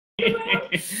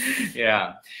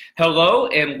Yeah. Hello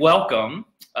and welcome.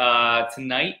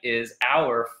 Tonight is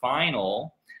our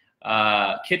final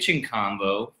kitchen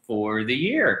convo for the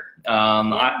year.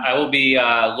 I will be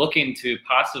looking to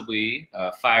possibly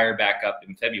fire back up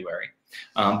in February.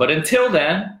 But until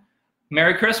then,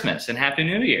 Merry Christmas and Happy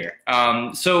New Year.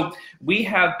 So we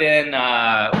have been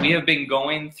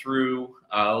going through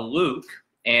Luke,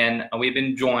 and we've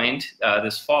been joined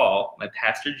this fall by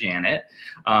Pastor Janet,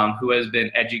 who has been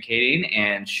educating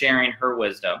and sharing her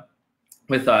wisdom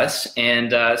with us.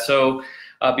 And so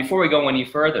before we go any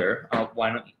further,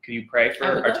 could you pray for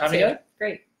our time together?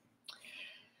 Great.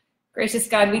 Gracious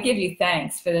God, we give you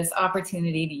thanks for this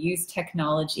opportunity to use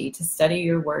technology to study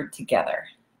your word together.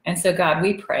 And so, God,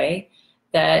 we pray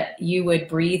that you would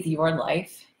breathe your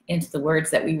life into the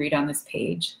words that we read on this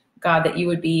page. God, that you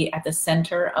would be at the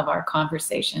center of our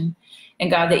conversation.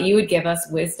 And God, that you would give us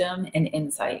wisdom and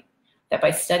insight, that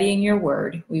by studying your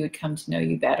word, we would come to know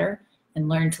you better and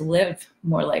learn to live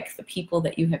more like the people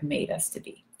that you have made us to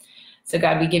be. So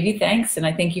God, we give you thanks, and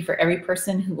I thank you for every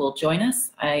person who will join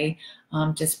us. I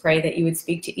just pray that you would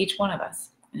speak to each one of us.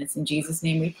 And it's in Jesus'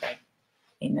 name we pray.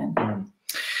 Amen.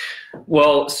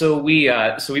 Well, so we've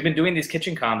been doing these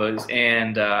kitchen combos,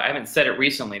 and I haven't said it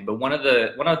recently, but one of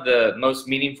the most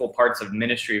meaningful parts of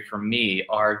ministry for me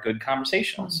are good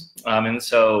conversations. And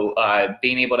so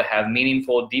being able to have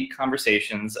meaningful, deep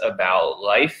conversations about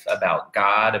life, about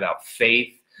God, about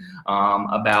faith,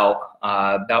 about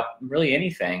really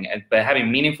anything, but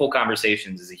having meaningful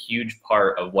conversations is a huge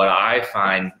part of what I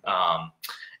find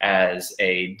as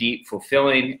a deep,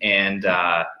 fulfilling, and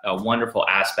a wonderful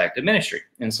aspect of ministry.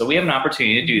 And so we have an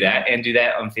opportunity to do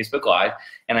that on Facebook Live.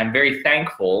 And I'm very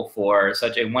thankful for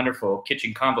such a wonderful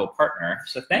kitchen combo partner.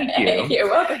 So thank you. You're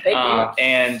welcome. Thank you.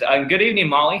 And good evening,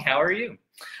 Molly. How are you?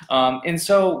 And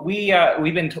so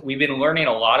we've been learning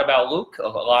a lot about Luke, a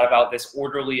lot about this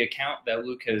orderly account that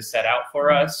Luke has set out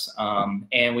for us.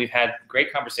 And we've had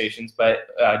great conversations. But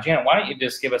Janet, why don't you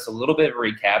just give us a little bit of a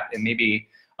recap and maybe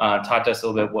talk to us a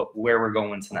little bit where we're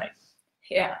going tonight.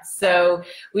 Yeah, so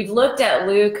we've looked at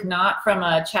Luke not from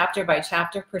a chapter by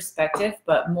chapter perspective,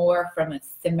 but more from a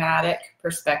thematic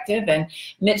perspective. And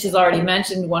Mitch has already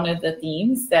mentioned one of the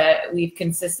themes that we've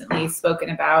consistently spoken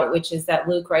about, which is that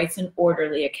Luke writes an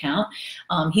orderly account.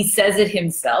 He says it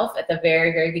himself at the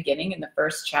very, very beginning in the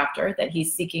first chapter that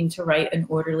he's seeking to write an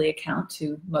orderly account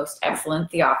to most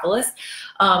excellent Theophilus.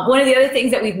 One of the other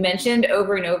things that we've mentioned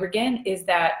over and over again is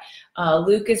that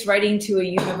Luke is writing to a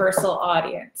universal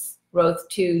audience, both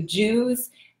to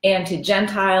Jews and to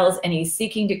Gentiles, and he's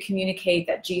seeking to communicate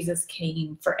that Jesus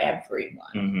came for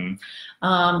everyone.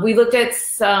 We looked at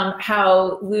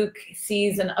how Luke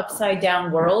sees an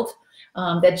upside-down world,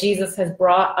 that Jesus has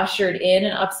ushered in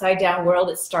an upside-down world.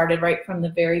 It started right from the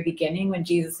very beginning when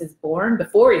Jesus is born,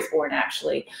 before he's born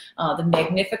actually. The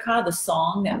Magnificat, the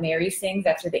song that Mary sings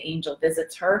after the angel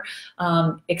visits her,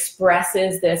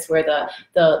 expresses this, where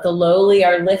the lowly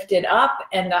are lifted up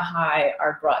and the high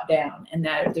are brought down. And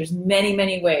that there's many,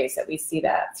 many ways that we see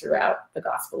that throughout the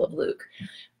Gospel of Luke.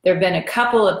 There have been a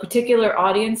couple of particular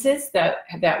audiences that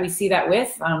we see that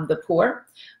with, the poor.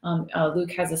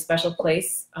 Luke has a special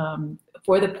place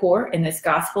for the poor in this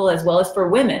gospel, as well as for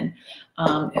women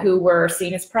who were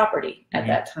seen as property at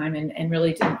that time and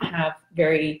really didn't have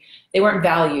they weren't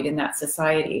valued in that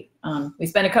society. We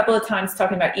spent a couple of times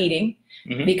talking about eating,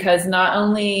 because not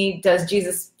only does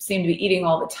Jesus seem to be eating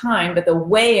all the time, but the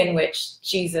way in which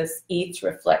Jesus eats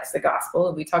reflects the gospel.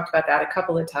 And we talked about that a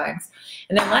couple of times.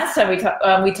 And then last time we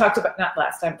talked about, not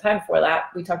last time, time before that,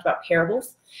 we talked about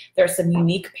parables. There are some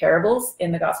unique parables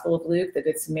in the Gospel of Luke: the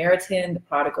Good Samaritan, the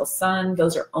prodigal son.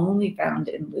 Those are only found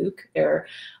in Luke. They're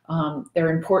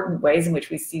important ways in which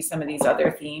we see some of these other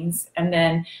themes. And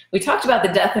then we talked about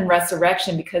the death and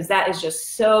resurrection, because that is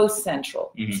just so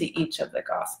central to each of the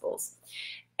Gospels.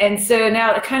 And so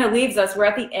now it kind of leaves us, we're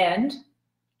at the end.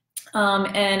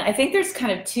 And I think there's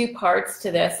kind of two parts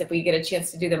to this. If we get a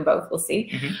chance to do them both, we'll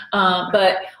see.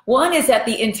 But one is that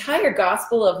the entire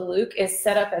Gospel of Luke is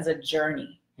set up as a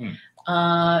journey.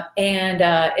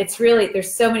 It's really,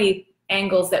 there's so many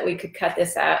angles that we could cut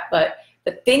this at, but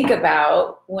think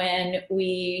about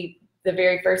the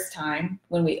very first time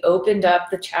when we opened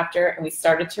up the chapter and we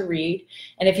started to read.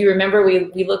 And if you remember,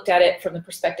 we looked at it from the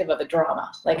perspective of a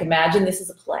drama. Like, imagine this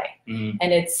is a play, and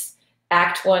it's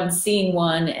Act 1, Scene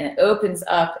 1, and it opens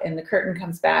up and the curtain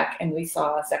comes back and we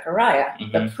saw Zechariah,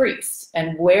 the priest.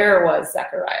 And where was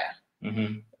Zechariah?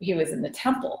 He was in the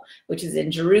temple, which is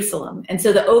in Jerusalem. And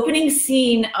so the opening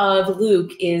scene of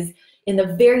Luke is in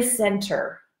the very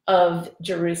center of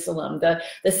Jerusalem,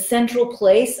 the central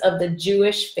place of the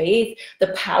Jewish faith,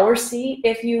 the power seat,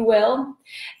 if you will.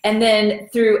 And then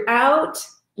throughout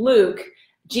Luke,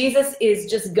 Jesus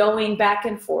is just going back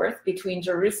and forth between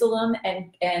Jerusalem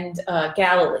and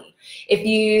Galilee. If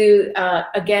you,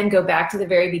 again, go back to the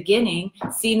very beginning,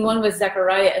 scene 1 was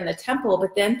Zechariah in the temple,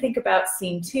 but then think about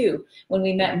scene 2, when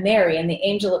we met Mary and the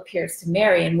angel appears to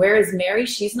Mary. And where is Mary?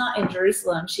 She's not in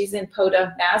Jerusalem. She's in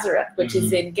Podunk, Nazareth, which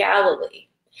is in Galilee.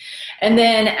 And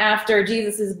then after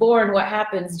Jesus is born, what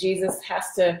happens? Jesus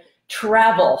has to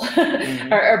travel,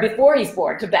 or before he's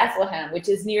born, to Bethlehem, which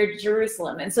is near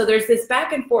Jerusalem. And so there's this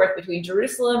back and forth between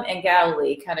Jerusalem and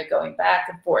Galilee, kind of going back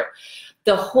and forth.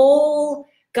 The whole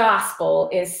gospel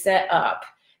is set up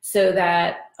so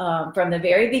that from the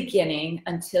very beginning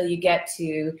until you get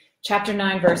to chapter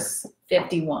 9, verse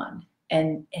 51.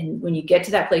 And when you get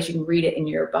to that place, you can read it in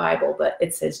your Bible, but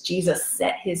it says Jesus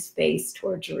set his face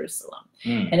toward Jerusalem.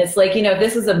 And it's like, you know, if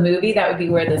this was a movie, that would be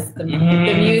where the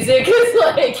music is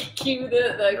like, cue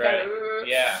the kind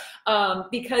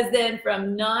of, because then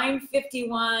from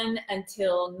 951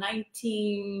 until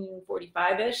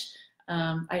 1945-ish,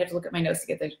 I have to look at my notes to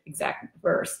get the exact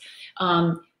verse.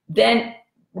 Then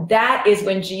that is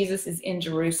when Jesus is in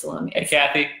Jerusalem. Hey,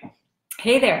 Kathy.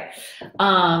 Hey there.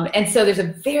 And so there's a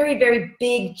very, very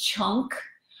big chunk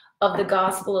of the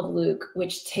Gospel of Luke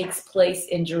which takes place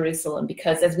in Jerusalem,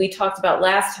 because as we talked about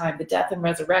last time, the death and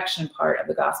resurrection part of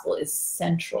the Gospel is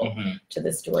central to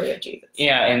the story of Jesus.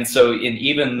 Yeah, and so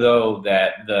even though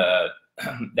that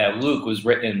that Luke was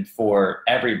written for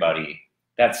everybody,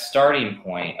 that starting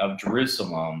point of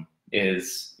Jerusalem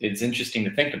is interesting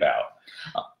to think about.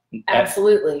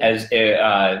 Absolutely.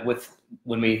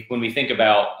 When we think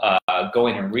about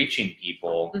going and reaching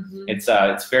people,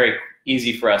 it's very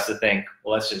easy for us to think,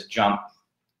 well, let's just jump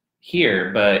here.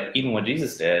 But even what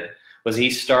Jesus did was he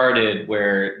started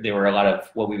where there were a lot of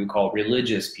what we would call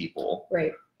religious people,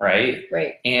 right,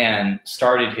 and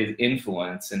started his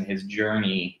influence and his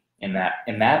journey in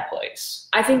that place.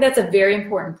 I think that's a very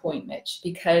important point, Mitch,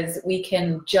 because we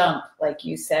can jump, like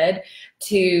you said,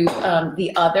 to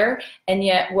the other, and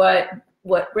yet what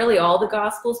really all the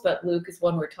Gospels, but Luke is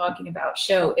one we're talking about,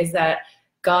 show is that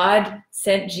God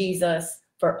sent Jesus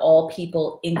for all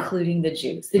people, including the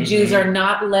Jews. The Jews are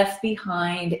not left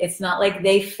behind. It's not like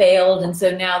they failed and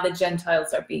so now the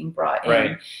Gentiles are being brought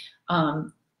in.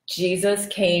 Jesus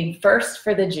came first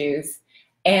for the Jews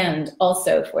and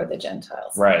also for the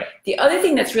Gentiles. The other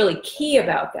thing that's really key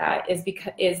about that is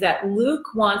that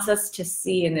Luke wants us to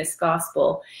see in this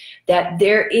gospel that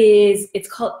there is, it's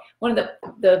called, one of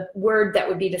the word that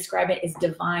would be described it is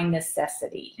divine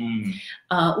necessity.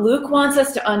 Luke wants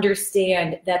us to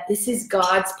understand that this is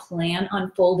God's plan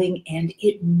unfolding and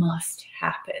it must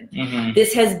happen.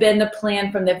 This has been the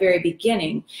plan from the very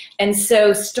beginning. And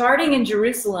so starting in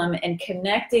Jerusalem and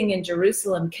connecting in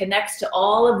Jerusalem connects to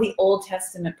all of the Old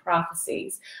Testament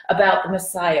prophecies about the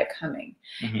Messiah coming.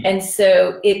 And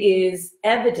so it is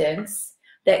evidence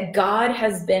that God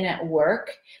has been at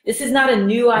work. This is not a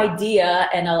new idea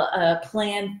and a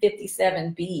plan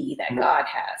 57B that God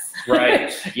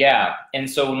has. Yeah. And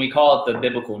so when we call it the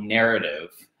biblical narrative,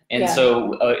 and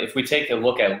so if we take a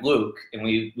look at Luke and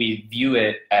we view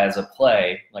it as a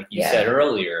play, like you said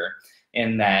earlier,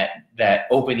 in that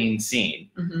opening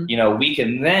scene, you know, we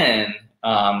can then,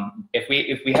 if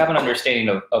we have an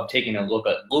understanding of taking a look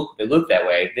at Luke that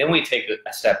way, then we take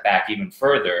a step back even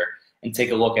further and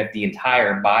take a look at the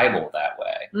entire Bible that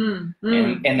way.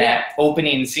 And that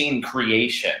opening scene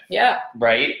creation.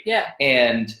 Right?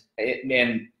 And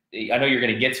I know you're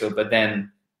going to get to it, but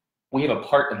then we have a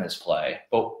part in this play.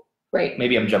 But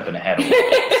maybe I'm jumping ahead a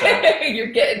little bit. So. You're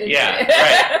getting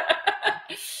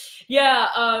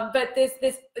but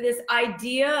this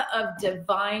idea of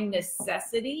divine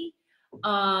necessity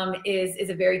is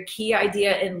a very key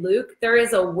idea in Luke. There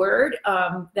is a word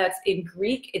that's in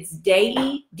Greek. It's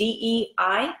dei,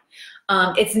 D-E-I.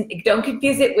 Don't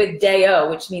confuse it with deo,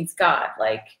 which means God,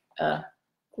 like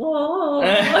whoa,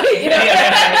 you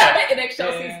know, in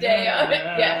Excelsis Deo.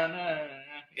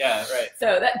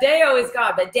 So that deo is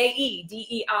God, but dei,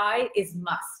 D-E-I, is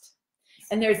must.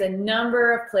 And there's a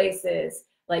number of places.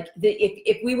 Like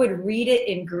if we would read it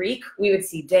in Greek, we would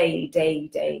see day.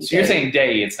 So you're saying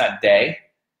day, it's not day,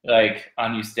 like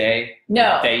Agnus Dei?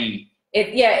 No. Dei.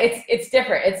 It's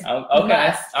different. It's okay.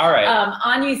 Must. All right.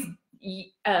 Agnus,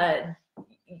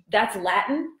 that's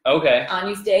Latin. Okay.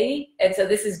 Agnus Dei, and so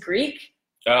this is Greek.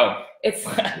 Oh. It's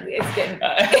getting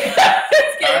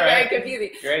very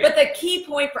confusing. Great. But the key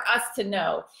point for us to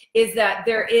know is that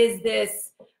there is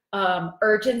this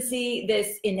urgency,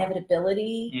 this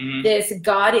inevitability, Mm-hmm. this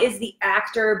God is the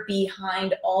actor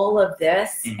behind all of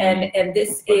this, Mm-hmm. and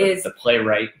this Or is the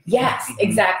playwright. yes, Mhm.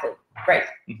 exactly, right.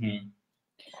 Mm-hmm.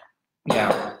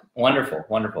 Yeah, wonderful,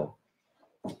 wonderful.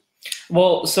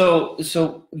 Well, so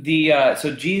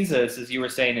Jesus, as you were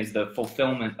saying, is the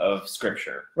fulfillment of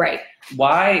Scripture. Right.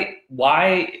 Why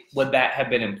would that have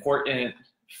been important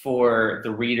for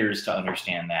the readers to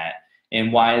understand that,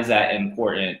 and why is that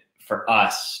important for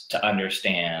us to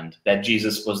understand that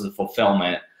Jesus was the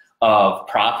fulfillment of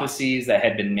prophecies that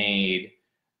had been made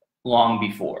long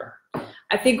before?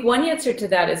 I think one answer to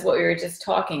that is what we were just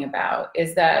talking about,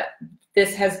 is that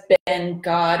this has been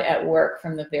God at work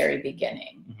from the very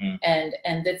beginning. Mm-hmm.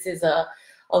 And this is a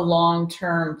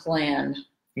long-term plan,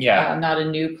 not a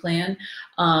new plan.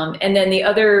 And then the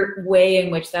other way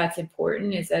in which that's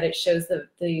important is that it shows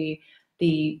the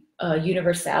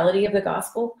universality of the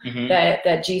gospel, mm-hmm.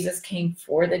 that Jesus came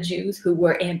for the Jews who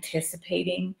were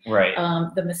anticipating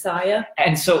the Messiah.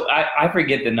 And so I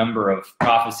forget the number of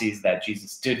prophecies that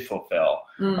Jesus did fulfill.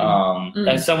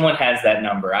 And someone has that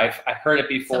number. I've heard it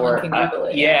before. Someone can Google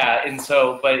it. Yeah, and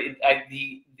so, but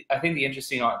I think the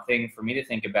interesting thing for me to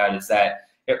think about is that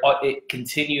it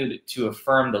continued to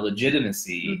affirm the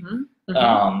legitimacy,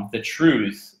 the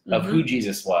truth of who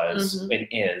Jesus was and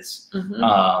is,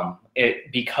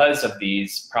 because of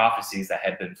these prophecies that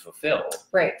had been fulfilled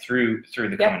through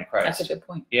the coming of Christ. That's a good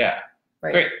point. Yeah.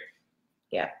 Right. Great.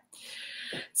 Yeah.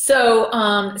 So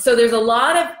there's a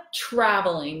lot of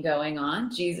traveling going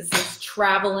on. Jesus is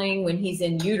traveling when he's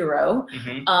in utero.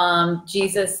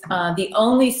 Jesus, the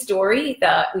only story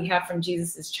that we have from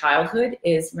Jesus's childhood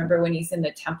is, remember when he's in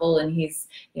the temple and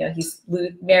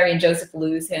Mary and Joseph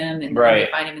lose him and they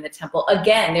find him in the temple.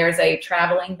 Again, there's a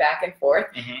traveling back and forth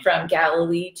from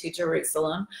Galilee to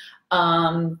Jerusalem.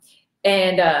 And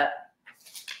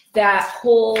that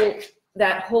whole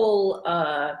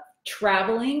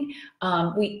traveling,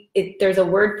 there's a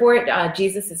word for it.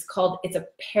 Jesus is called, it's a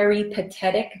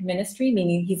peripatetic ministry,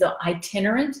 meaning he's an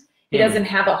itinerant. He doesn't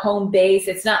have a home base.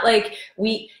 It's not like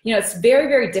it's very,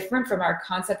 very different from our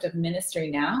concept of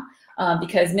ministry now,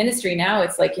 because ministry now,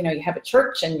 it's like, you have a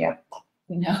church and you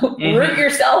root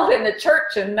yourself in the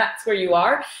church and that's where you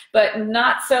are, but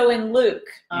not so in Luke.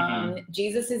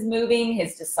 Jesus is moving,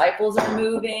 his disciples are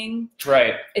moving.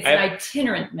 Right. It's an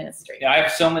itinerant ministry. Yeah, I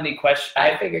have so many questions.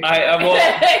 I figured. I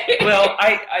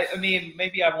mean,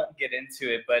 maybe I won't get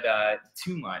into it, but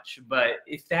too much. But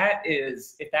if that's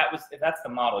the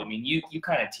model, I mean, you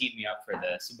kind of teed me up for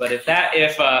this. But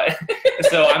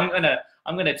so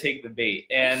I'm gonna take the bait,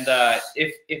 and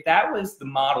if that was the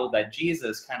model that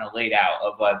Jesus kind of laid out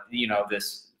of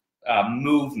this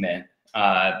movement,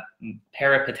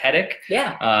 peripatetic.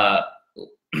 Yeah.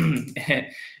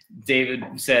 David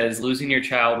says losing your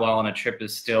child while on a trip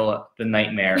is still the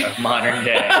nightmare of modern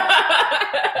day.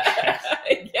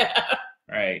 Yeah.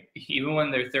 Right. Even when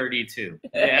they're 32.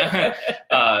 Yeah.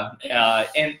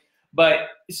 But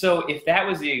so if that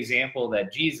was the example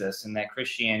that Jesus and that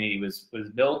Christianity was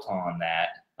built on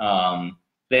that,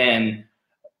 then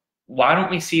why don't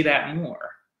we see that more?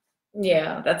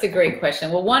 Yeah, that's a great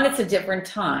question. Well, one, it's a different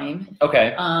time.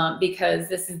 Okay. Because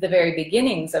this is the very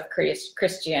beginnings of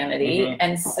Christianity,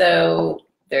 and so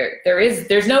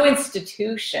there's no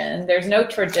institution, there's no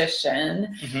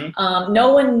tradition,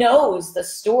 no one knows the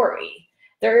story.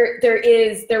 There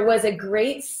was a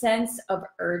great sense of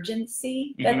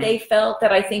urgency that they felt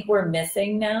that I think we're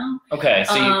missing now. Okay,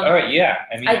 so all right, yeah.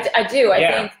 I mean, I do.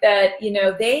 I think that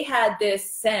they had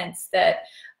this sense that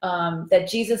that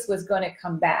Jesus was going to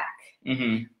come back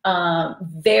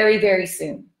very, very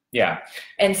soon. Yeah,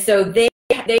 and so they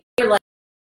were like.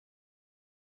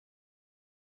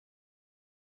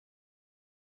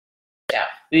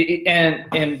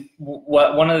 And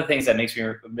what one of the things that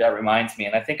reminds me,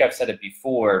 and I think I've said it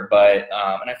before, but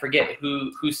and I forget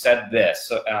who said this.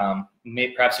 So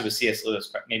perhaps it was C.S.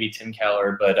 Lewis, maybe Tim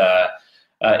Keller, but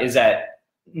is that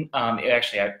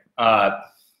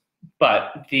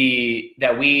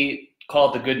that we call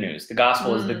it the good news. The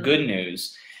gospel is the good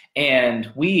news,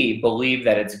 and we believe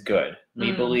that it's good.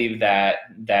 We believe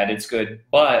that it's good,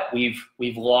 but we've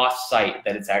lost sight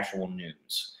that it's actual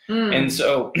news. And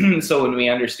so when we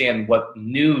understand what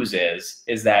news is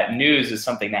that news is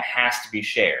something that has to be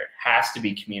shared, has to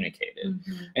be communicated.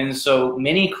 And so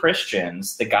many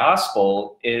Christians, the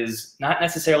gospel is not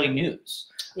necessarily news.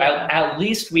 Yeah. At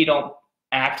least we don't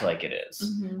act like it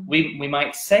is. We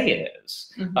might say it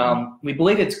is. We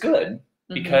believe it's good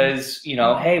because,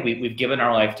 hey, we've given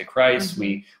our life to Christ.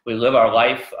 We live our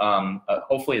life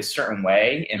hopefully a certain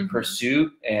way in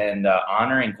pursuit and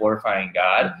honor and glorifying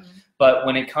God. But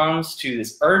when it comes to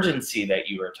this urgency that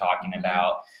you were talking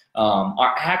about,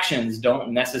 our actions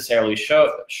don't necessarily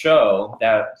show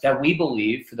that we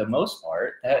believe, for the most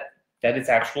part, that it's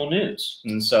actual news.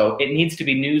 And so it needs to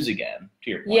be news again, to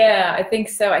your point. Yeah, I think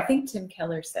so. I think Tim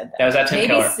Keller said that. Was that Tim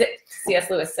Keller? Maybe C.S.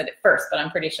 Lewis said it first, but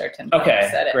I'm pretty sure Tim Keller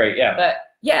said it. Great, yeah. But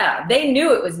yeah, they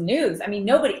knew it was news. I mean,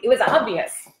 it was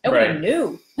obvious. Nobody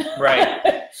knew.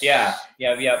 Right. Yeah.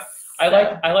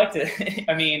 I like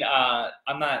to, I mean,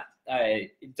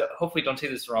 hopefully don't take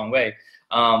this the wrong way,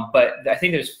 but I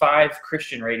think there's 5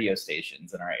 Christian radio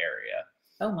stations in our area.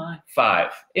 Oh my.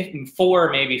 5. If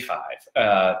 4, maybe 5.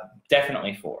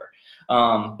 Definitely 4.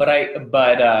 But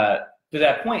to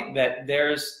that point, that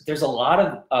there's a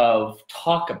lot of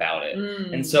talk about it,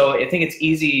 and so I think it's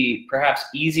perhaps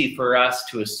easy for us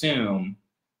to assume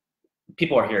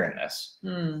people are hearing this.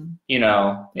 You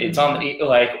know, it's on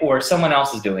or someone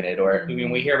else is doing it, or I mean,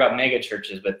 we hear about mega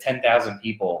churches with 10,000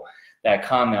 people that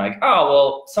come and like, oh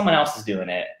well, someone else is doing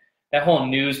it. That whole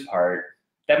news part,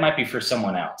 that might be for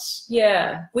someone else.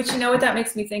 Yeah, which, you know what that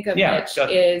makes me think of, Mitch,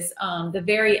 is the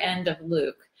very end of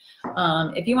Luke.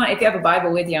 If you have a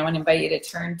Bible with you, I want to invite you to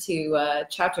turn to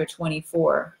chapter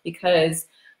 24, because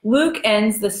Luke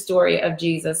ends the story of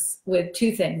Jesus with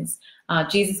 2 things.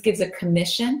 Jesus gives a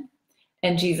commission,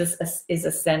 and Jesus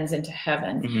ascends into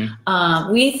heaven.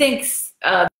 We think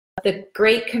the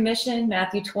Great Commission,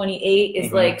 Matthew 28,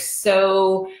 is like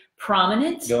so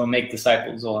prominent. Go and make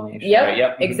disciples of all nations. Yep, right?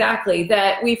 Yep. Exactly.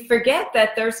 That we forget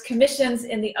that there's commissions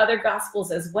in the other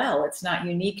Gospels as well. It's not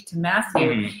unique to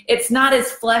Matthew. It's not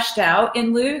as fleshed out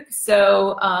in Luke.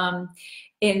 So let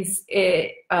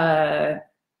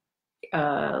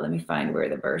me find where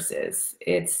the verse is.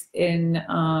 It's in,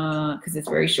 because it's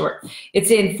very short. It's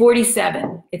in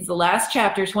 47. It's the last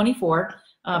chapter, 24,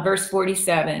 verse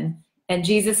 47. And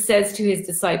Jesus says to his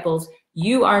disciples,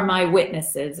 "You are my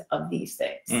witnesses of these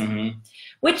things,"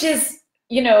 which is,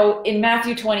 you know, in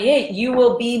Matthew 28, you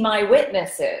will be my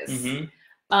witnesses.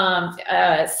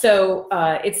 So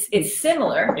it's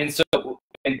similar. And so,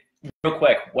 real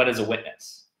quick, what is a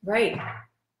witness? Right.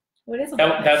 What is a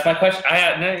witness? That's my question.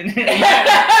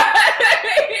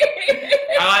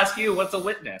 I'll ask you, what's a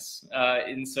witness?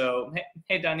 And so,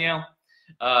 hey Danielle.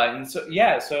 And so,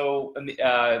 yeah, so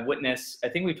witness, I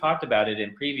think we talked about it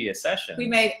in previous sessions. We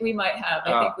might have.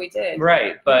 I think we did.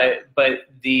 Right, but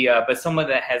someone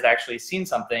that has actually seen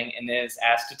something and is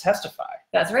asked to testify.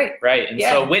 That's right. Right, and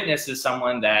so witness is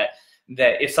someone that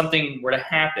if something were to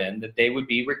happen, that they would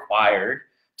be required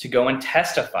to go and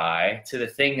testify to the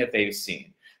thing that they've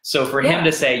seen. So for him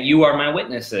to say, "You are my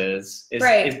witnesses,"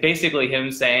 is basically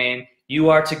him saying, you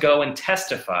are to go and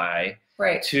testify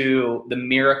to the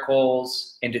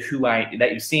miracles and to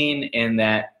that you've seen, and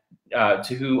that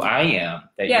to who I am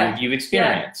that you've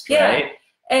experienced, right?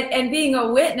 And being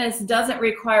a witness doesn't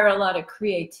require a lot of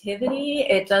creativity.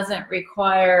 It doesn't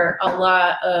require a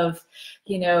lot of,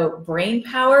 you know, brain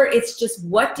power. It's just,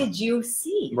 what did you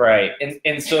see? Right.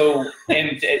 And so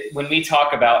when we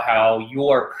talk about how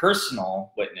your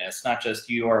personal witness, not just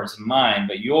yours and mine,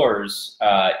 but yours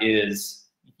is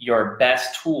your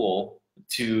best tool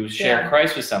to share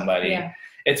Christ with somebody,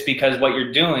 it's because what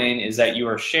you're doing is that you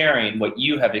are sharing what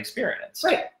you have experienced,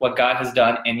 what God has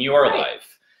done in your life.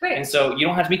 And so you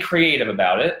don't have to be creative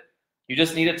about it. You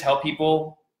just need to tell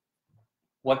people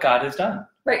what God has done.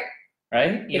 Right?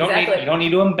 You don't need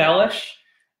to embellish.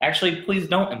 Actually, please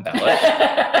don't embellish.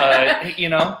 You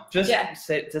know, just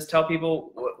tell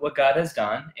people what God has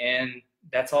done, and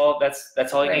that's all.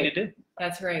 That's all you need to do.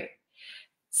 That's right.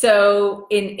 So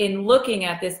in looking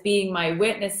at this being my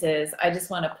witnesses, I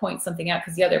just want to point something out,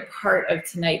 because the other part of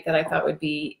tonight that I thought would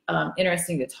be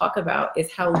interesting to talk about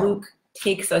is how Luke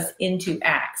takes us into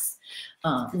Acts.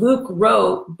 Luke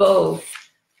wrote both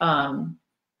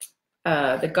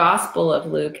the Gospel of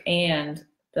Luke and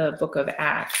the book of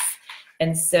Acts.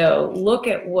 And so look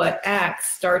at what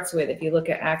Acts starts with. If you look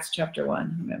at Acts chapter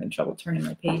 1, I'm having trouble turning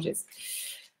my pages.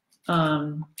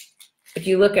 If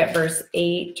you look at verse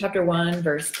 8, chapter 1,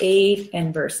 verse 8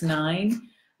 and verse 9,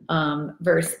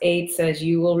 verse 8 says,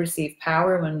 "You will receive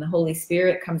power when the Holy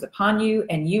Spirit comes upon you,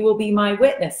 and you will be my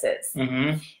witnesses."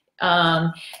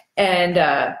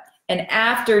 And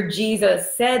after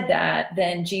Jesus said that,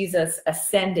 then Jesus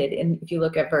ascended. And if you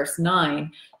look at verse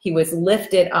 9, he was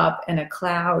lifted up and a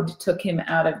cloud took him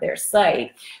out of their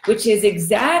sight, which is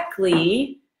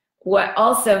exactly what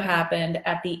also happened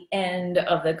at the end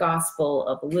of the Gospel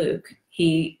of Luke.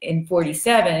 He, in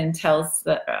 47, tells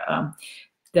in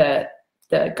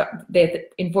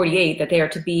 48 that they are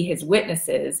to be his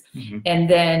witnesses. And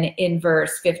then in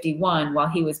verse 51, while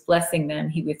he was blessing them,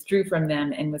 he withdrew from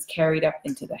them and was carried up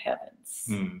into the heavens.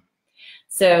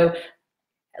 So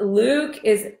Luke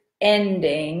is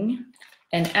ending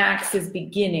and Acts is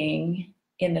beginning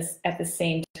at the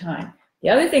same time. The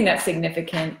other thing that's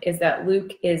significant is that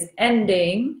Luke is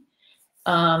ending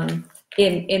in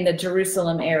the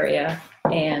Jerusalem area,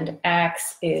 and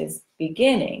Acts is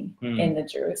beginning in the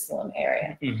Jerusalem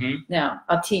area. Now,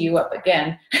 I'll tee you up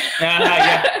again.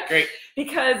 Yeah, great.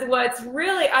 Because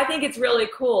I think it's really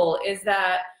cool is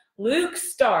that Luke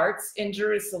starts in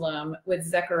Jerusalem with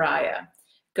Zechariah,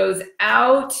 goes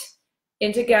out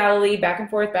into Galilee, back and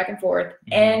forth,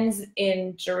 ends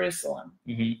in Jerusalem,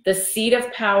 the seat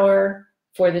of power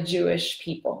for the Jewish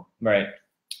people. Right.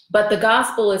 But the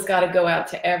gospel has got to go out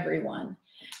to everyone.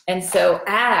 And so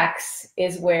Acts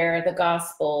is where the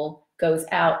gospel goes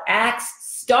out. Acts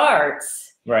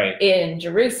starts in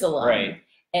Jerusalem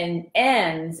and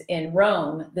ends in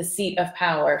Rome, the seat of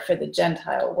power for the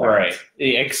Gentile world. Right.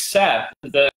 Except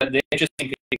the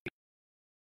interesting thing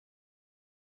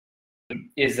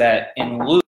is that in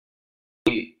Luke,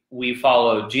 we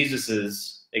follow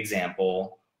Jesus's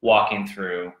example walking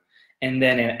through, and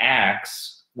then in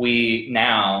Acts,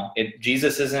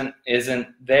 Jesus isn't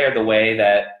there the way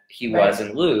that he was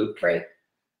in Luke,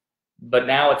 but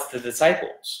now it's the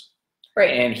disciples,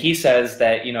 and he says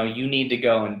that you need to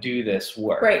go and do this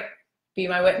work, be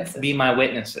my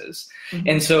witnesses,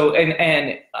 and so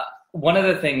one of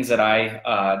the things that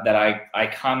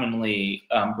I commonly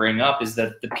bring up is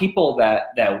that the people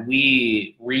that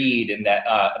we read and that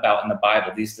about in the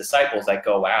Bible, these disciples that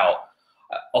go out,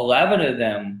 11 of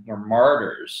them were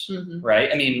martyrs,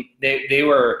 right? I mean,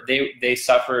 they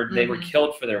suffered, they were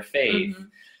killed for their faith,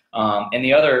 and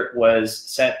the other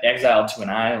was exiled to an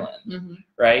island,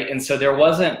 right? And so there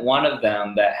wasn't one of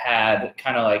them that had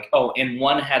kind of like, and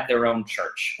one had their own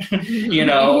church, or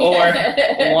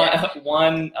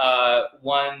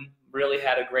one really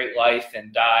had a great life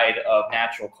and died of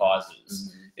natural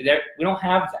causes. We don't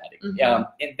have that,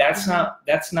 and that's not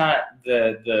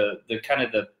the kind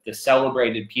of the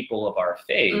celebrated people of our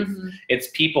faith. It's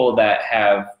people that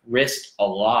have risked a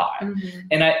lot,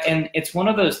 and it's one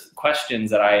of those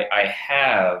questions that I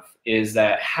have is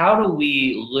that how do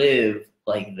we live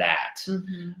like that?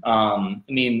 I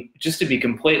mean, just to be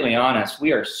completely honest,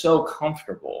 we are so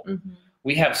comfortable.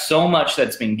 We have so much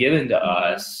that's been given to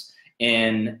us,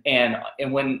 and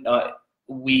when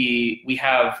we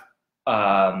have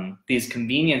these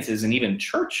conveniences and even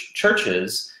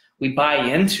churches, we buy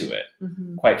into it,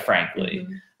 quite frankly,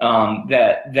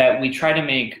 that we try to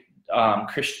make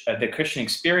the Christian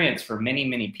experience for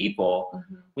many people,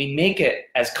 we make it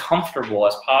as comfortable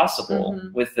as possible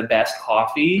with the best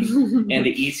coffee and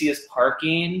the easiest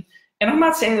parking. And I'm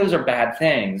not saying those are bad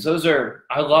things.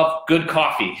 I love good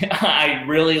coffee. I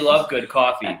really love good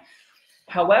coffee.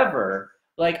 However,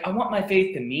 I want my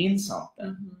faith to mean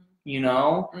something.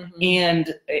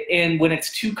 And when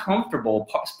it's too comfortable,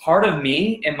 part of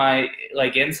me in my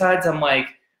insides, I'm like,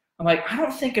 I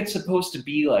don't think it's supposed to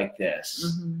be like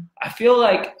this. I feel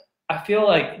like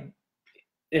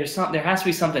there has to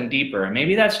be something deeper, and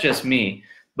maybe that's just me.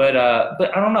 But I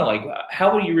don't know.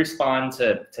 How would you respond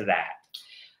to that?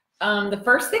 The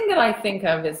first thing that I think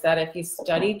of is that if you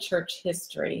study church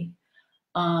history,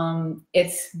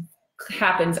 it's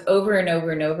happens over and over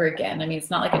and over again. I mean,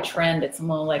 it's not like a trend. It's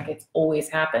more like it always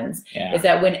happens. Is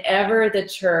that whenever the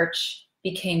church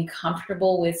became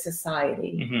comfortable with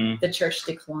society, the church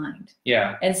declined.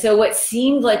 And so what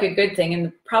seemed like a good thing,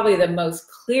 and probably the most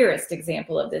clearest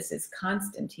example of this is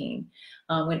Constantine.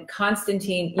 When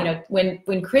Constantine, when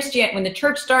the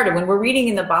church started, when we're reading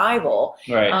in the Bible,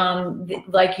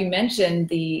 like you mentioned,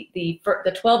 the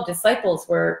 12 disciples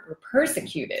were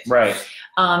persecuted,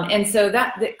 and so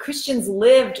that Christians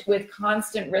lived with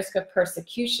constant risk of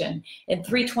persecution. In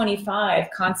 325,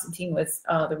 Constantine was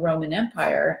the Roman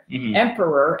Empire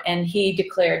emperor, and he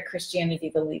declared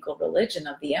Christianity the legal religion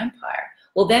of the empire.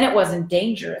 Well, then it wasn't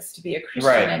dangerous to be a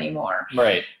Christian anymore.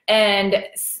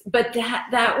 But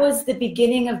that was the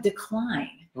beginning of decline.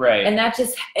 And that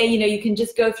just, you can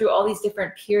just go through all these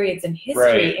different periods in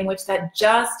history in which that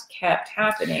just kept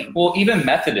happening. Well, even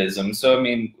Methodism. So, I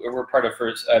mean, we're part of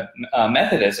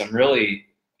Methodism really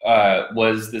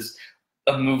was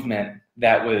a movement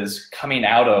that was coming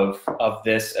out of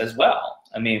this as well.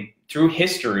 I mean, through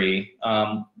history,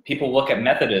 people look at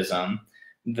Methodism,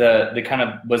 the kind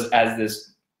of was as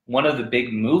this one of the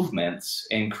big movements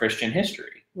in Christian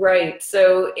history.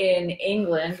 So in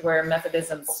England, where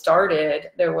Methodism started,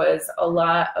 there was a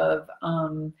lot of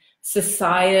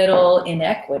societal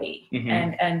inequity,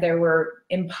 and there were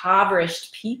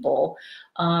impoverished people,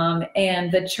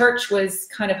 and the church was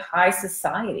kind of high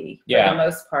society for the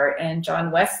most part. And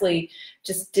John Wesley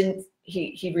just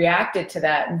he reacted to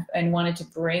that and wanted to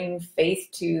bring faith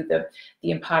to the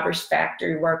impoverished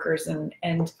factory workers and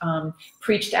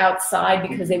preached outside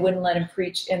because they wouldn't let him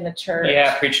preach in the church.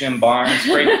 Yeah, preaching in barns,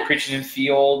 preaching in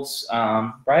fields.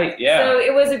 Right. Yeah. So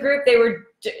it was a group, they were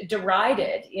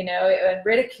derided, you know, and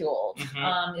ridiculed.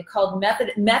 It called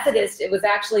Methodist. It was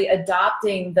actually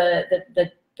adopting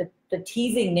the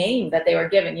teasing name that they were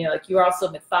given, you know, like, you're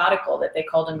also methodical, that they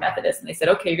called him Methodist, and they said,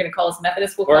 okay, you're going to call us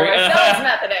Methodist, we'll call ourselves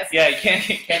Methodist. Yeah, you can't,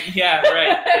 yeah,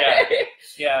 right,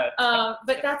 yeah.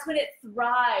 But that's when it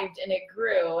thrived and it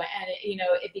grew, and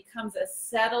it becomes a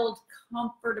settled,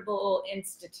 comfortable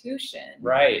institution.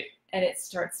 Right. And it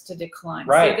starts to decline.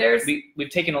 Right. So we've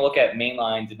taken a look at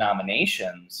mainline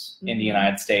denominations in the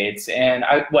United States, and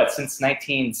since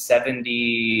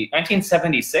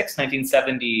 1976,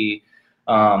 1972,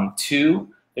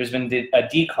 there's been a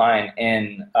decline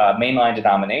in mainline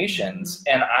denominations,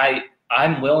 and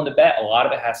I'm willing to bet a lot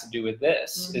of it has to do with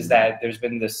this, is that there's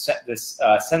been this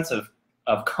sense of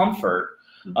comfort,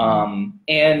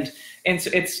 and so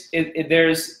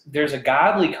there's a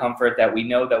godly comfort that we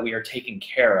know that we are taken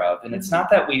care of, and it's not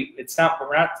that we're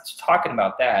not talking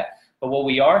about that, but what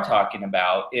we are talking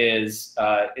about is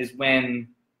when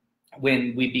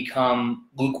we become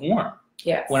lukewarm.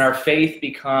 Yes. When our faith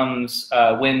becomes,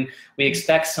 when we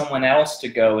expect someone else to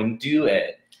go and do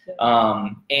it,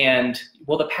 and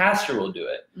the pastor will do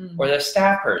it, or the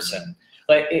staff person.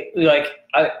 You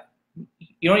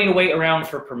don't need to wait around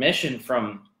for permission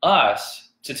from us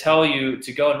to tell you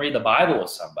to go and read the Bible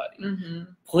with somebody.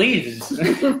 Please,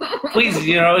 please,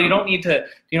 you don't need to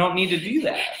do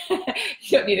that.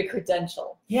 You don't need a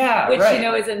credential. Yeah, which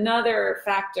right. Is another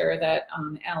factor that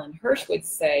Alan Hirsch would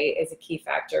say is a key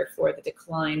factor for the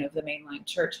decline of the mainline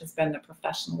church, has been the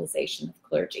professionalization of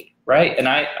clergy. Right, and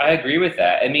I agree with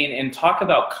that. I mean, and talk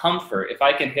about comfort. If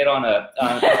I can hit on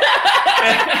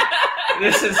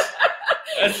this is.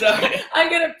 I'm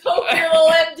gonna poke your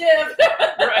little MDiv.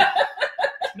 Right.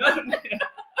 No,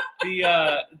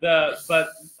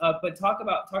 but talking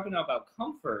about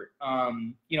comfort.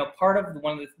 Part of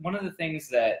one of the things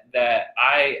that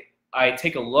I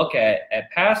take a look at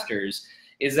pastors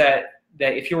is that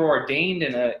if you're ordained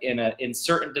in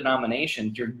certain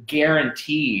denominations, you're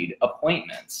guaranteed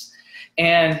appointments,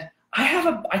 and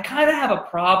I kind of have a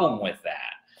problem with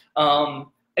that.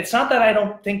 It's not that I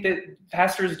don't think that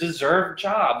pastors deserve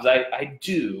jobs. I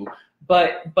do,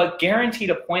 but guaranteed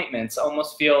appointments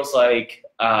almost feels like,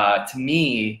 to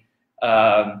me,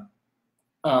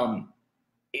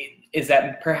 is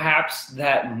that perhaps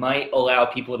that might allow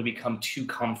people to become too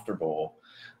comfortable.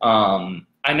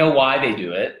 I know why they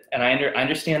do it, and I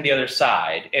understand the other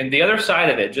side. And the other side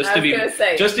of it, just to be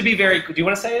very, do you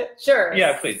want to say it? Sure.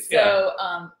 Yeah, please.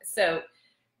 So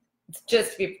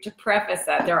just to preface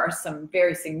that, there are some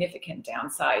very significant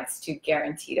downsides to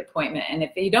guaranteed appointment. And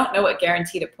if you don't know what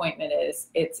guaranteed appointment is,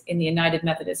 it's in the United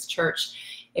Methodist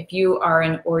Church. If you are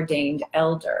an ordained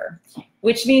elder,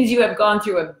 which means you have gone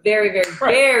through a very, very,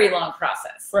 very long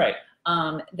process. Right.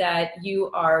 That you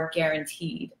are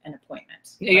guaranteed an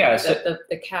appointment. Yeah.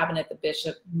 The cabinet, the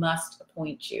bishop must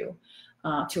appoint you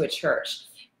to a church.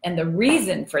 And the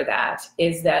reason for that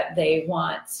is that they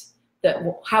want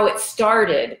how it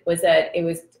started was that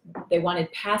they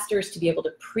wanted pastors to be able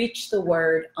to preach the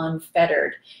word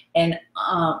unfettered and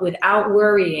without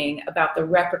worrying about the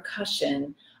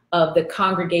repercussion of the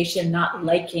congregation not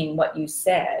liking what you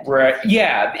said. Right.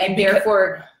 Yeah. And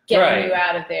therefore getting you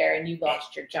out of there, and you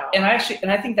lost your job. And I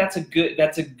think that's a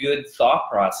good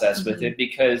thought process with it,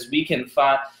 because we can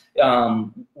find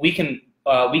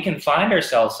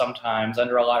ourselves sometimes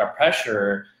under a lot of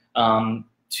pressure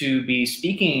to be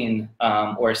speaking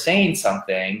or saying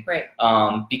something, right?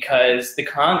 Because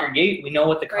we know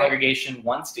what the congregation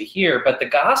wants to hear, but the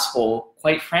gospel,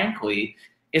 quite frankly,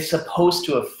 is supposed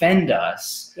to offend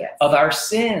us of our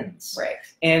sins, right?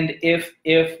 And if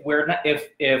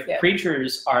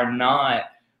preachers are not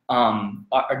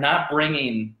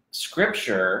bringing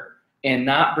scripture and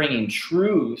not bringing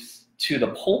truth to the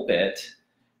pulpit,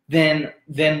 then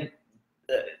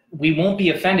we won't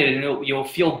be offended, and you'll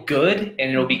feel good, and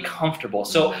it'll be comfortable.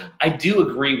 So I do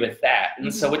agree with that.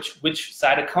 And so which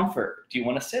side of comfort do you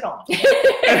want to sit on? So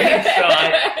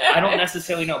I don't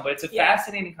necessarily know, but it's a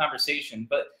fascinating conversation.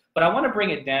 But I want to bring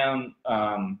it down.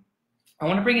 I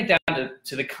want to bring it down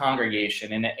to the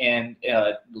congregation and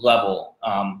level,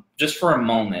 just for a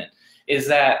moment. Is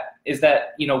that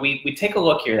we take a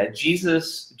look here that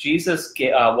Jesus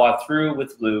walked through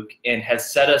with Luke and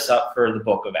has set us up for the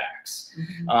book of Acts,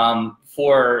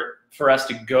 for us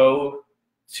to go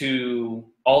to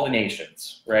all the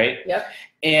nations, right? Yep.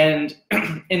 And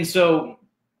so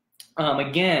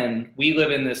again, we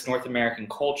live in this North American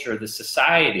culture, this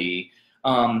society,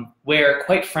 where,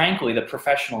 quite frankly, the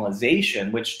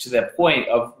professionalization, which to the point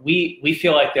of we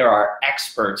feel like there are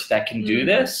experts that can do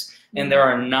this, and there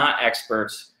are not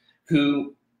experts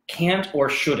who can't or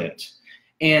shouldn't.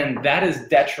 And that is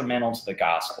detrimental to the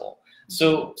gospel.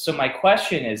 So my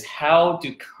question is, how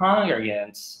do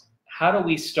congregants, how do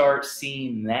we start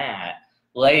seeing that,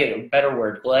 better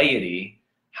word, laity,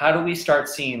 how do we start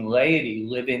seeing laity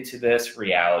live into this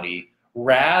reality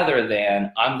rather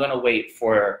than I'm going to wait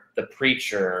for the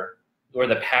preacher or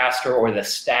the pastor or the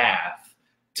staff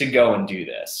to go and do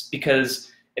this? Because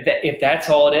if that's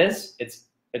all it is, it's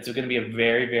going to be a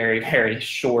very, very, very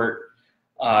short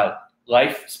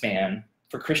lifespan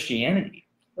for Christianity.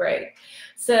 Right.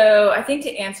 So I think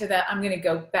to answer that, I'm going to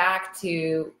go back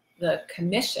to the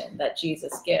commission that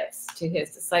Jesus gives to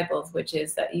his disciples, which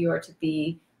is that you are to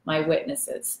be my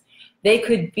witnesses. They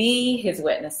could be his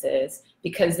witnesses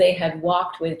because they had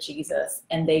walked with Jesus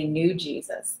and they knew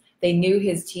Jesus. They knew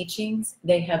his teachings.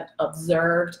 They have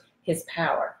observed his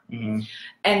power.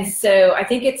 And so I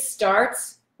think it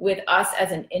starts with us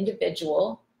as an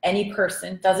individual, any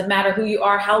person, doesn't matter who you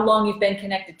are, how long you've been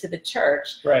connected to the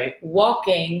church, right,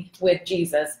 walking with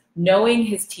Jesus, knowing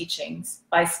his teachings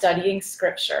by studying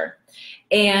scripture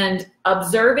and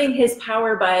observing his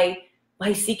power by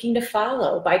seeking to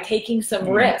follow, by taking some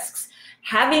risks,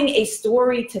 having a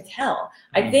story to tell.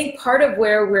 I think part of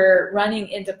where we're running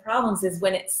into problems is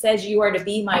when it says you are to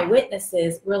be my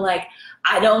witnesses, we're like,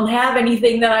 I don't have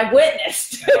anything that I've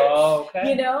witnessed. Oh, okay.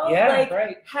 You know, yeah, like,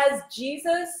 right. Has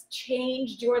Jesus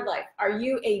changed your life? Are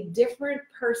you a different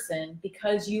person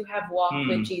because you have walked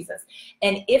with Jesus?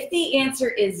 And if the answer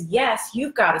is yes,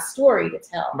 you've got a story to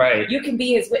tell. Right. You can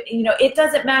be his, you know, it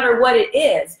doesn't matter what it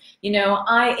is. You know,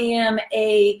 I am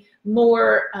a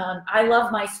more, I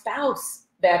love my spouse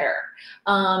better.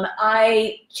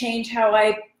 I change how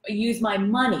I use my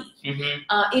money.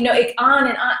 You know, it on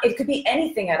and on. It could be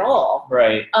anything at all.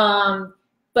 Right.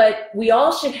 But we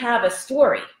all should have a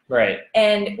story. Right.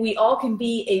 And we all can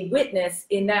be a witness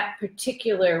in that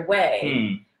particular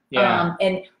way. Yeah.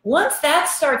 And once that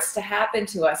starts to happen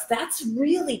to us, that's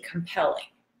really compelling.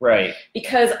 Right.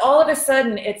 Because all of a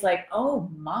sudden it's like, oh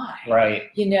my. Right.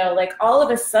 You know, like all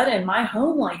of a sudden my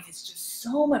home life is just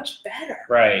so much better.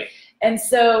 Right. And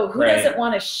so who doesn't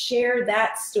want to share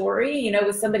that story, you know,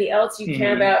 with somebody else you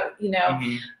care about, you know?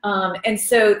 And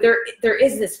so there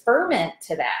is this ferment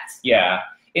to that. Yeah.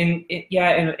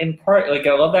 In part, like,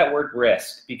 I love that word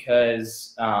risk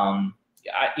because, well,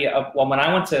 when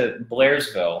I went to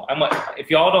Blairsville, if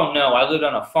y'all don't know, I lived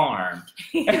on a farm.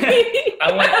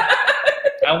 I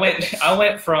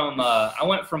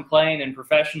went from playing in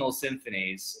professional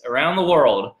symphonies around the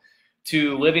world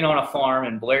to living on a farm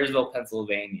in Blairsville,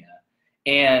 Pennsylvania.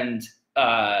 And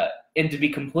to be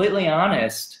completely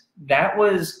honest, that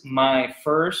was my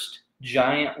first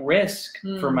giant risk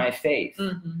for my faith.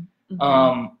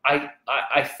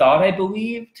 I thought I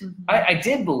believed. I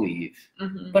did believe,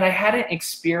 but I hadn't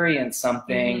experienced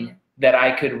something that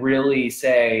I could really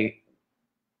say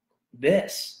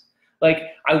this. Like,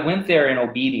 I went there in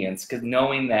obedience, because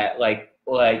knowing that,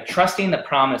 like trusting the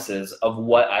promises of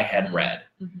what I had read.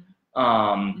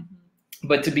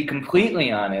 But to be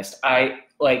completely honest,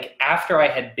 after I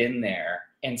had been there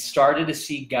and started to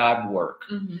see God work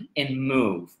and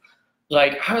move,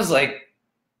 like, I was like,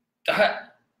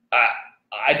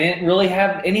 I didn't really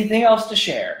have anything else to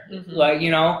share. Like, you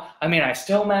know, I mean, I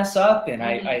still mess up and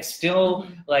I still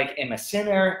like am a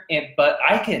sinner, but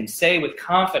I can say with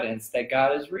confidence that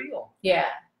God is real. Yeah.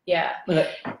 Yeah.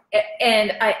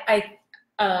 And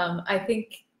I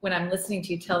think when I'm listening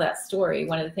to you tell that story,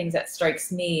 one of the things that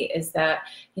strikes me is that,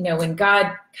 you know, when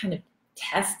God kind of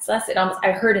tests us,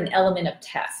 I heard an element of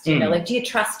test, you know, like, do you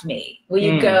trust me? Will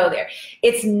you go there?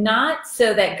 It's not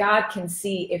so that God can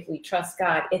see if we trust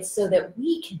God. It's so that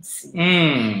we can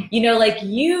see. You know, like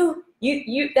you,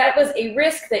 that was a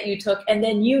risk that you took, and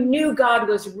then you knew God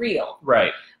was real.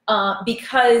 Right.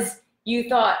 Because you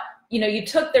thought, you know, you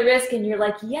took the risk and you're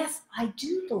like, yes, I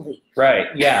do believe. Right.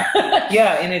 Yeah.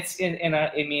 Yeah.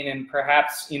 And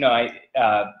perhaps, you know,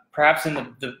 perhaps in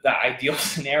the ideal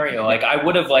scenario, like, I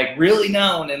would have, like, really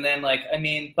known. And then, like, I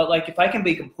mean, but, like, if I can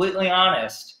be completely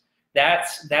honest,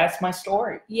 that's my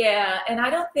story. Yeah. And I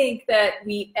don't think that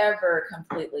we ever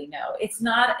completely know. It's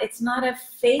not a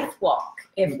faith walk.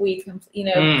 If we, you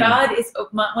know, God is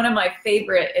one of my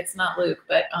favorite, it's not Luke,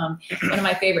 but one of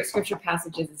my favorite scripture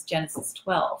passages is Genesis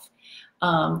 12.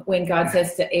 When God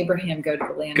says to Abraham, go to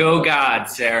the land. Go God,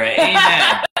 Sarah.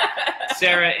 Amen.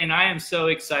 Sarah, and I am so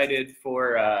excited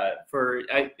for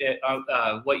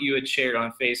what you had shared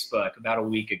on Facebook about a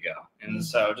week ago. And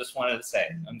so just wanted to say,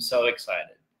 I'm so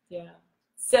excited. Yeah.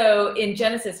 So in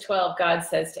Genesis 12, God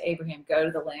says to Abraham, go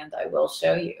to the land I will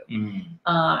show you. And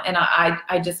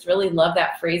I just really love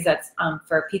that phrase. That's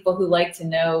for people who like to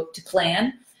know, to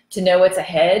plan, to know what's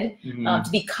ahead, to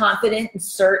be confident and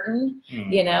certain.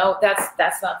 You know,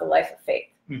 that's not the life of faith.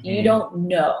 You don't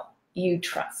know, you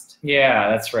trust. Yeah,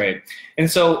 that's right. And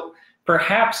so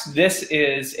perhaps this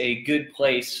is a good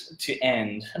place to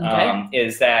end,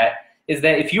 is that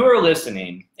if you are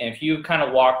listening and if you've kind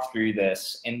of walked through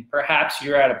this and perhaps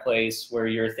you're at a place where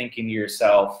you're thinking to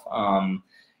yourself,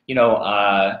 you know,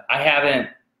 I haven't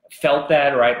felt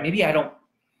that, or maybe I don't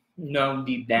know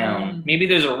deep down, maybe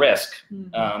there's a risk,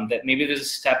 that maybe there's a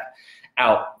step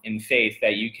out in faith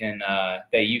that you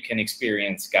can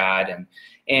experience God.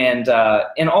 And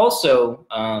also,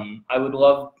 I would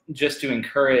love just to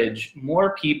encourage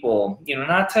more people, you know,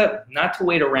 not to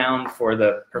wait around for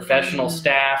the professional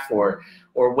staff or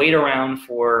wait around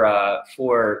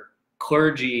for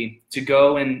clergy to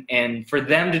go and for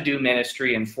them to do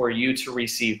ministry and for you to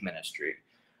receive ministry,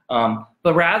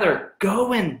 but rather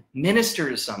go and minister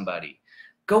to somebody,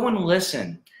 go and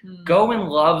listen. Go and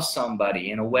love somebody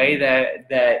in a way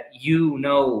that you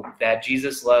know that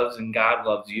Jesus loves and God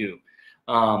loves you.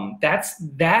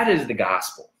 That is the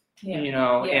gospel, you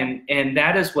know, and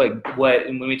that is what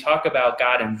when we talk about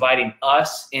God inviting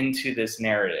us into this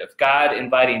narrative, God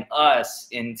inviting us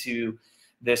into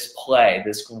this play,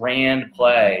 this grand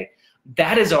play,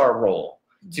 that is our role,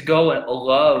 to go and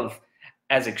love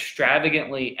as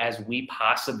extravagantly as we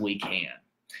possibly can.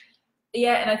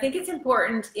 Yeah, and I think it's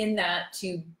important in that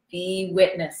to be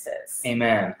witnesses.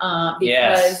 Amen.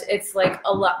 Because it's like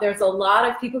there's a lot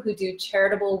of people who do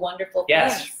charitable, wonderful things.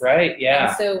 Yes, right, yeah.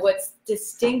 And so what's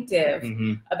distinctive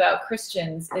about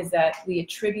Christians is that we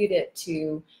attribute it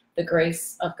to the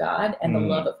grace of God and the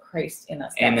love of Christ in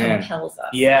us that compels us.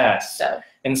 Yes.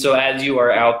 And so as you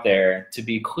are out there, to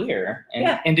be clear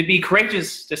and to be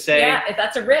courageous to say, if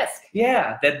that's a risk.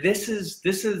 Yeah, that this is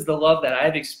the love that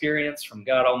I've experienced from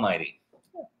God Almighty.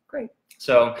 Great.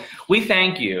 So we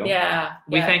thank you. We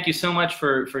thank thank you so much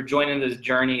for joining this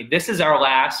journey. This is our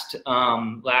last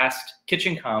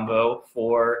kitchen convo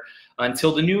for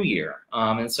until the new year.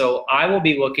 And so I will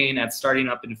be looking at starting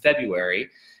up in February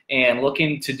and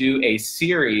looking to do a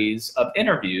series of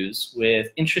interviews with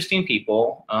interesting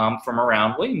people from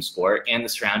around Williamsport and the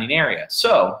surrounding area.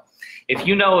 So if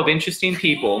you know of interesting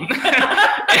people,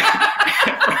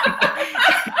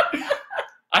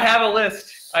 I have a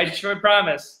list, I sure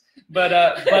promise. But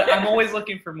I'm always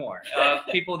looking for more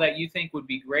people that you think would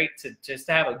be great to just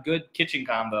have a good kitchen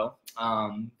combo.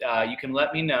 You can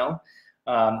let me know.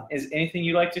 Is anything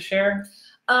you'd like to share?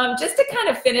 Just to kind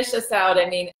of finish us out, I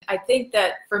mean, I think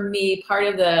that for me, part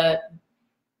of the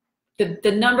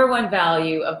number one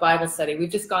value of Bible study,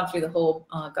 we've just gone through the whole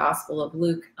Gospel of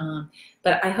Luke,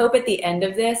 but I hope at the end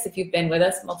of this, if you've been with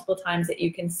us multiple times, that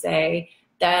you can say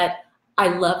that I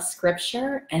love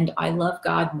Scripture and I love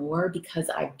God more because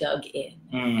I've dug in.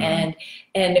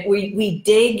 And we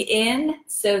dig in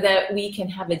so that we can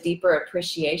have a deeper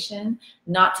appreciation,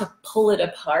 not to pull it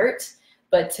apart,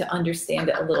 but to understand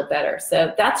it a little better.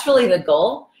 So that's really the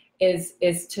goal, is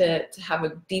to have a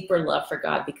deeper love for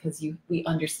God because we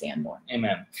understand more.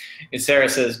 Amen. And Sarah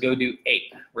says, go do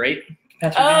ape, right?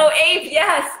 Ape,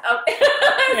 yes.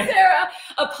 Sarah,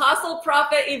 apostle,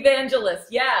 prophet, evangelist.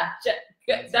 Yeah,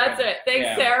 that's it. Thanks,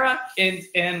 Sarah.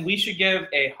 And we should give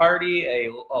a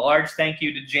large thank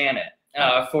you to Janet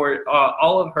for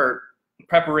all of her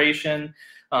preparation,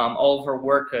 all of her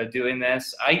work doing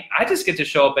this. I just get to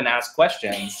show up and ask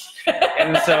questions,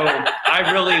 and so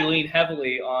I really lean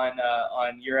heavily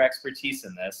on your expertise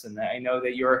in this. And I know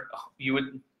that you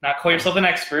would not call yourself an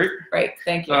expert, right?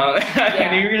 Thank you. I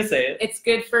knew you were gonna say it. It's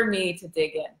good for me to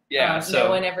dig in. So no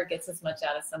one ever gets as much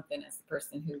out of something as the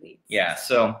person who leads. Yeah.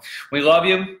 So we love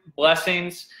you,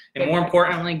 blessings, and more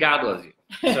importantly, God loves you.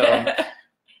 So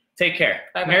take care.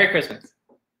 Bye-bye. Merry Christmas.